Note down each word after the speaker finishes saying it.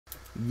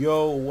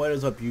Yo, what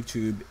is up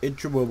YouTube?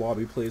 It's your boy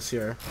Bobby Plays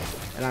here,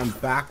 and I'm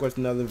back with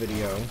another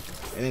video.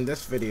 And in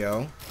this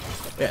video,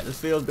 this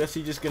video is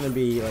basically just gonna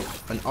be like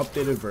an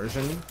updated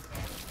version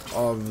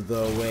of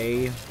the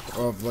way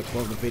of the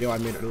video I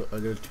made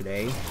earlier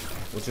today,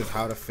 which is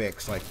how to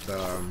fix like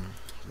the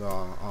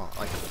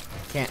like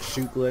can't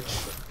shoot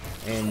glitch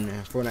in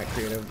Fortnite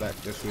Creative that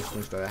just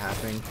recently started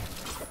happening.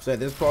 So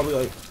this is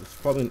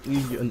probably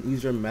an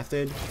easier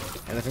method,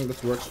 and I think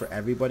this works for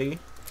everybody.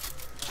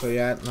 So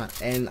yeah,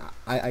 and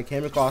I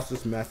came across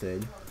this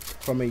method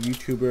from a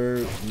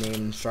YouTuber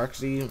named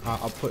Sharksy.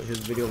 I'll put his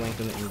video link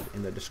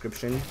in the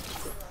description.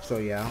 So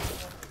yeah,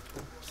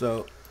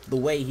 so the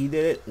way he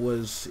did it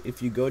was, if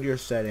you go to your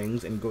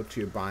settings and go to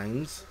your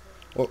binds,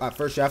 well, at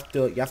first you have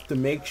to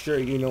make sure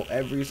you know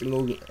every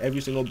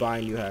single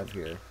bind you have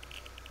here.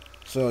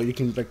 So you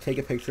can like take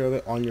a picture of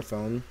it on your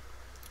phone,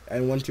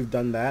 and once you've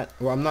done that,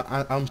 well,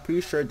 I'm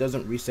pretty sure it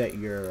doesn't reset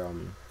your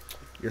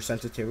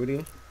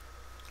sensitivity.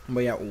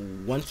 But yeah,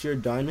 once you're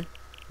done,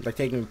 like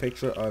taking a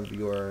picture of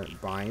your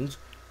binds,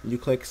 you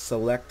click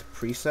select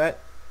preset,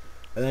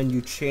 and then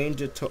you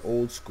change it to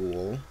old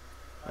school,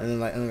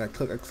 and then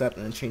click accept,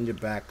 and then change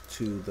it back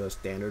to the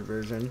standard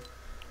version.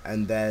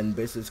 And then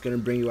basically it's gonna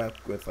bring you up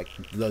with like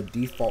the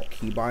default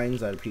keybinds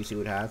that a PC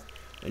would have,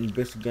 and you're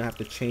basically gonna have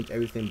to change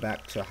everything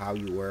back to how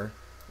you were,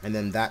 and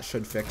then that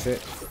should fix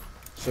it.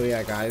 So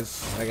yeah,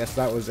 guys, I guess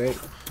that was it.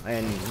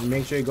 And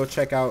make sure you go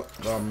check out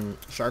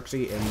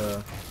Sharksy in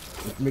the.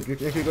 Make sure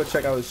you go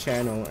check out his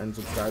channel and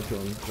subscribe to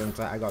him, since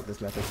I got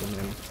this message from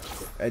him.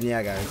 And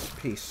yeah, guys,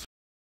 peace.